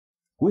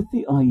With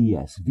the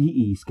IES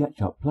VE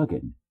SketchUp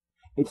plugin,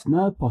 it's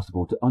now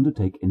possible to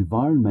undertake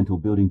environmental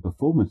building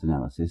performance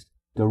analysis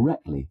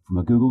directly from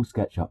a Google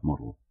SketchUp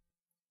model.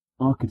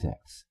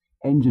 Architects,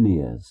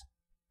 engineers,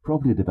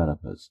 property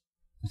developers,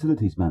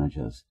 facilities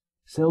managers,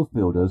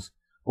 self-builders,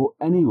 or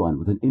anyone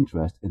with an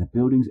interest in a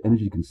building's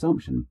energy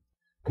consumption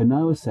can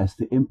now assess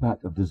the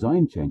impact of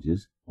design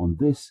changes on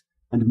this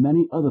and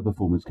many other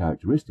performance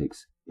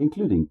characteristics,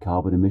 including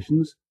carbon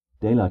emissions,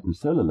 daylight and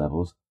solar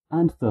levels,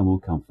 and thermal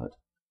comfort.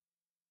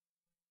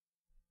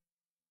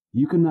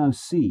 You can now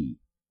see,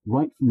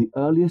 right from the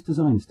earliest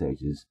design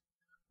stages,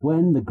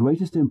 when the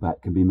greatest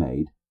impact can be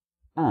made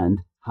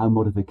and how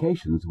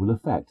modifications will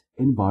affect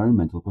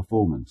environmental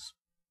performance.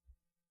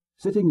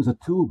 Sitting as a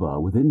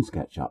toolbar within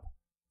SketchUp,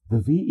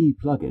 the VE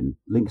plugin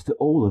links to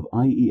all of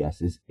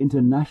IES's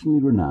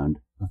internationally renowned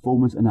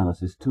performance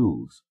analysis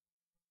tools.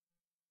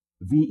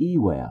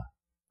 VeWhere,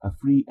 a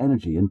free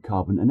energy and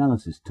carbon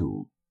analysis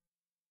tool.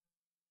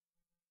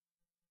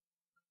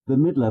 The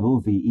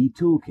mid-level VE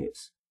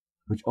Toolkits,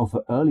 which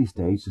offer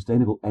early-stage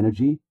sustainable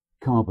energy,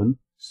 carbon,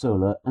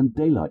 solar and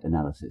daylight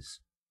analysis.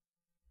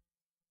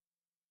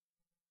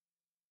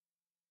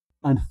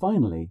 And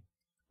finally,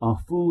 our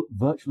full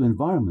virtual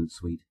environment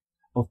suite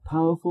of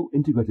powerful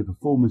integrated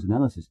performance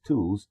analysis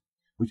tools,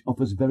 which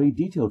offers very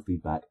detailed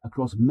feedback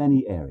across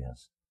many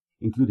areas,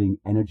 including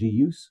energy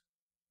use,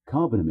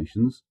 carbon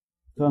emissions,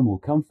 thermal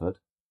comfort,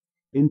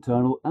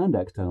 internal and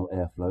external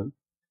airflow,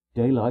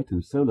 daylight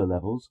and solar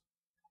levels,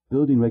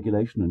 building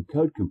regulation and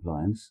code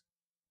compliance,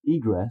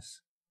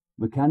 egress,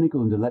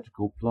 mechanical and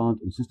electrical plant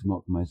and system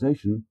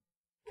optimization,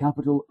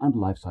 capital and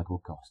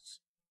lifecycle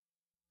costs.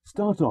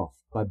 Start off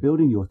by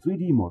building your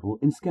 3D model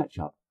in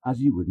SketchUp as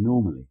you would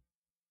normally.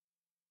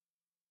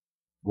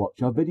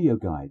 Watch our video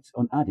guides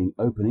on adding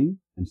opening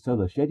and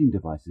solar shading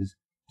devices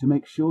to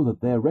make sure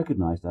that they are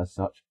recognized as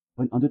such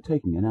when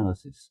undertaking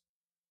analysis.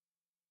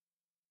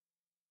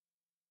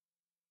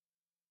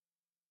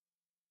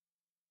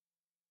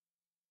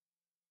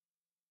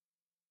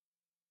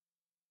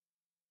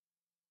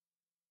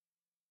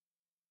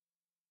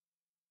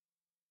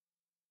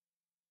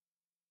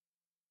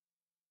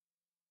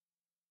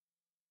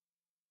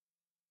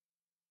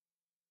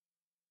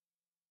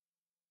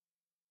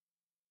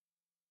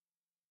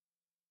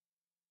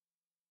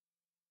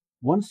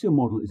 Once your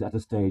model is at a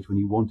stage when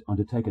you want to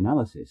undertake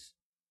analysis,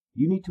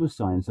 you need to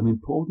assign some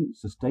important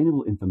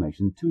sustainable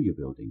information to your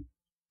building,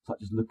 such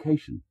as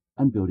location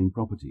and building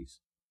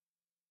properties.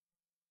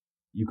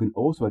 You can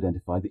also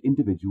identify the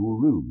individual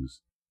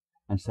rooms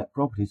and set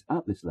properties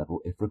at this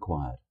level if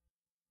required.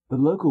 The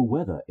local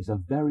weather is a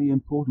very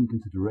important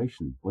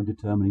consideration when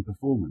determining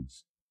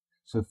performance.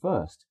 So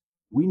first,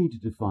 we need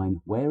to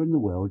define where in the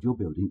world your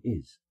building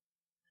is.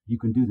 You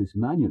can do this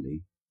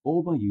manually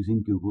or by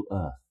using Google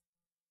Earth.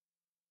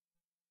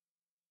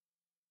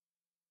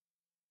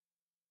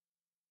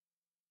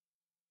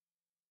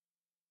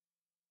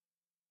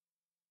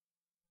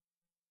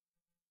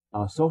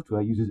 Our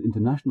software uses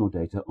international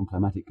data on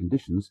climatic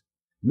conditions,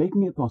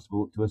 making it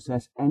possible to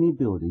assess any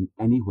building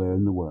anywhere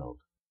in the world.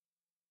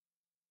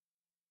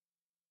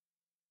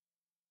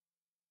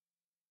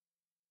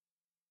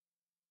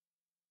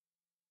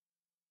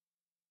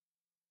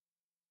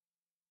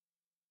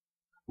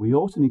 We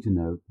also need to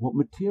know what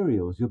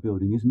materials your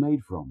building is made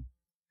from.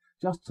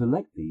 Just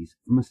select these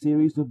from a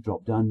series of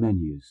drop-down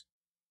menus.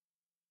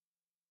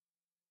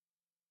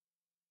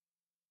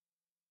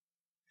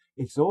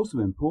 It's also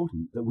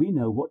important that we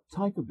know what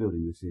type of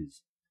building this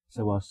is,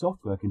 so our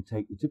software can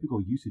take the typical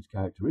usage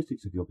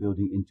characteristics of your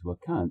building into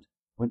account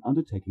when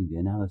undertaking the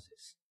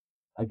analysis.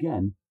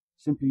 Again,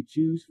 simply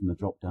choose from the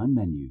drop-down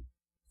menu.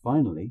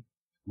 Finally,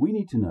 we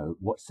need to know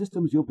what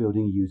systems your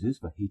building uses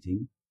for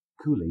heating,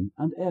 cooling,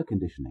 and air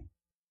conditioning.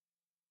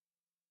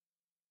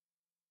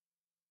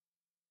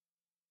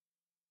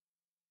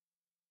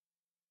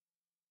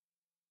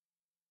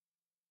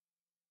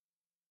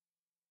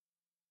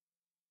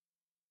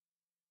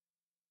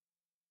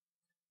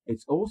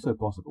 It's also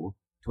possible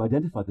to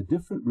identify the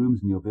different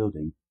rooms in your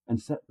building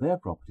and set their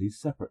properties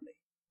separately.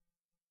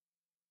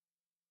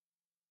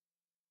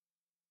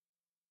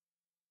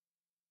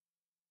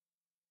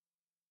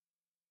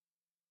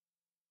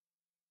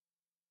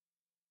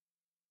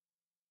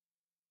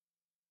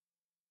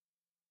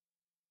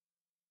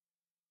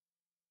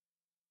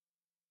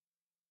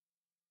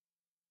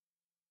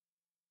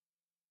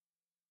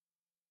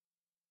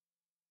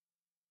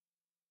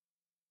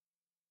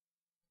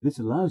 This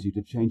allows you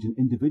to change an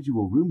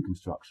individual room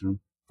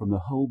construction from the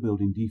whole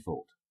building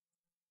default.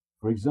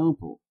 For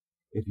example,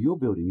 if your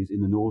building is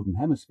in the Northern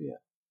Hemisphere,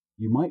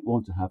 you might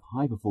want to have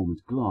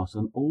high-performance glass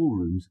on all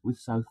rooms with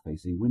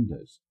south-facing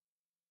windows.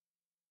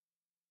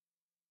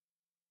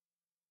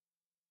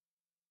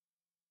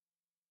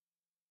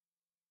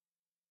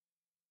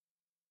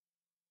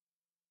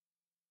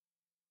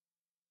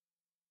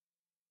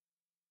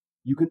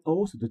 You can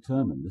also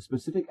determine the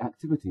specific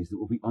activities that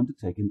will be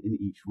undertaken in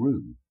each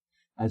room,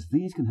 as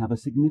these can have a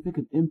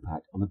significant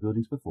impact on the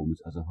building's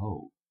performance as a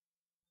whole.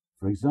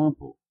 For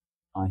example,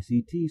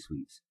 ICT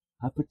suites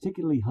have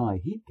particularly high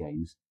heat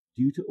gains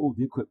due to all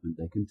the equipment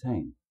they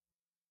contain.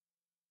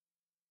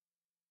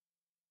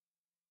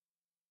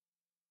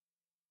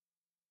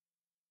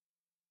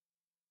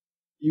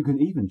 You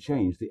can even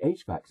change the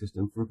HVAC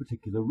system for a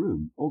particular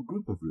room or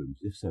group of rooms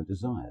if so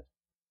desired.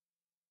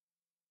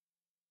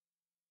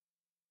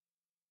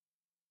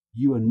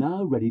 You are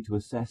now ready to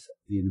assess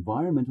the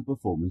environmental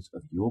performance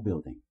of your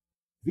building.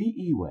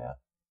 VeWhere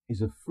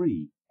is a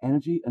free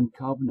energy and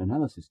carbon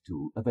analysis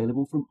tool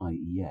available from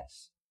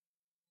IES.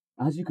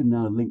 As you can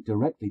now link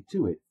directly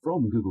to it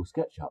from Google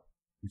SketchUp,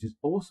 which is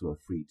also a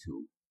free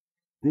tool,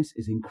 this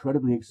is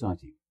incredibly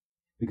exciting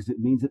because it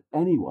means that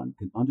anyone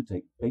can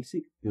undertake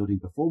basic building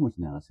performance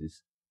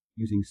analysis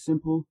using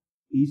simple,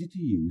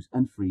 easy-to-use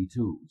and free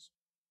tools.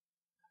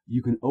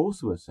 You can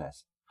also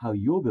assess how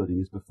your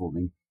building is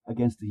performing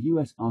against the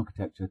US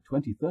Architecture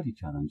 2030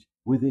 challenge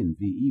within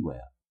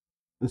VeWhere.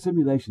 The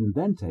simulation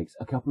then takes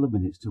a couple of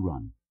minutes to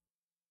run.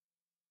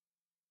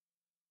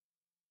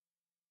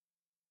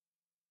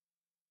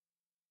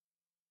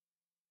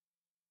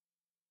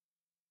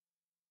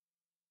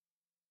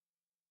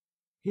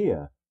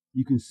 Here,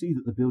 you can see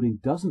that the building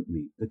doesn't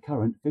meet the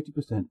current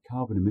 50%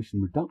 carbon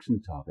emission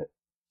reduction target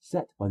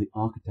set by the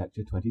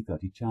Architecture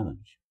 2030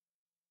 challenge.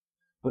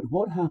 But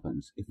what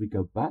happens if we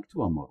go back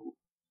to our model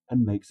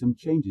and make some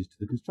changes to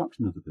the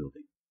construction of the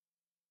building?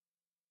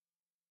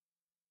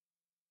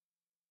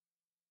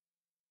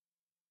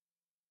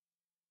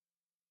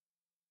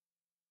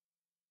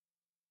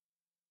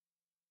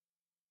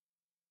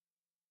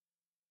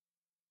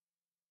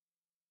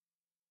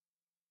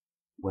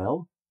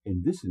 Well,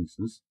 in this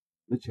instance,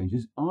 the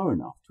changes are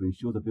enough to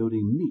ensure the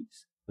building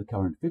meets the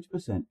current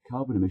 50%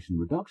 carbon emission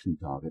reduction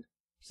target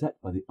set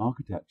by the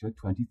Architecture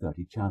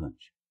 2030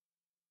 challenge.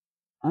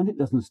 And it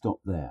doesn't stop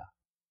there.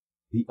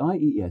 The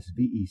IES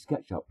VE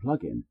SketchUp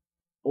plugin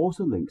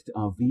also links to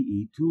our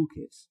VE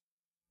Toolkits,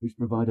 which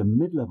provide a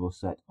mid-level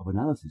set of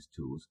analysis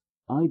tools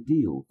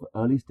ideal for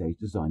early-stage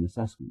design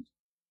assessment.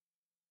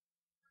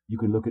 You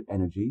can look at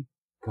energy,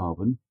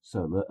 carbon,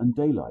 solar and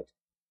daylight,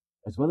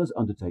 as well as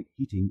undertake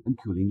heating and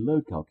cooling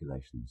load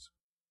calculations.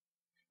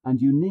 And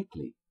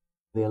uniquely,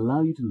 they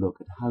allow you to look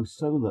at how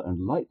solar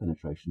and light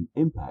penetration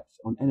impacts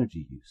on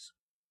energy use.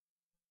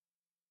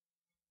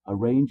 A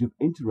range of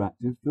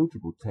interactive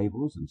filterable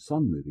tables and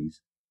sun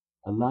movies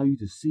allow you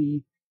to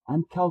see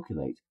and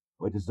calculate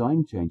where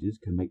design changes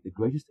can make the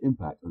greatest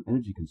impact on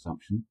energy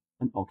consumption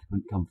and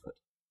occupant comfort.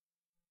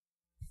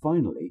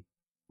 Finally,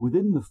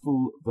 within the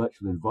full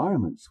virtual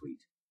environment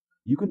suite,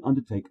 you can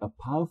undertake a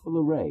powerful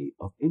array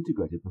of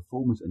integrated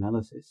performance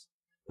analysis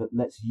that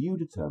lets you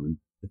determine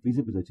the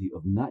feasibility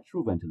of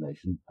natural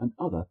ventilation and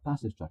other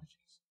passive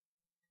strategies,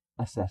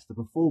 assess the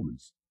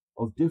performance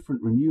of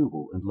different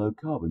renewable and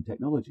low-carbon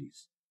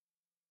technologies,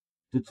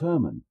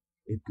 determine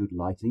if good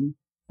lighting,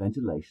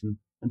 ventilation,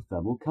 and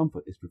thermal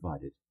comfort is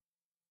provided,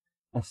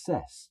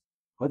 assess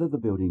whether the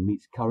building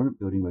meets current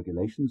building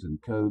regulations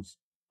and codes,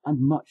 and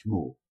much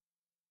more.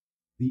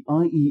 The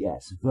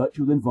IES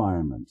virtual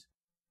environment.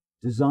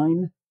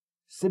 Design,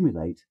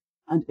 simulate,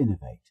 and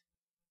innovate.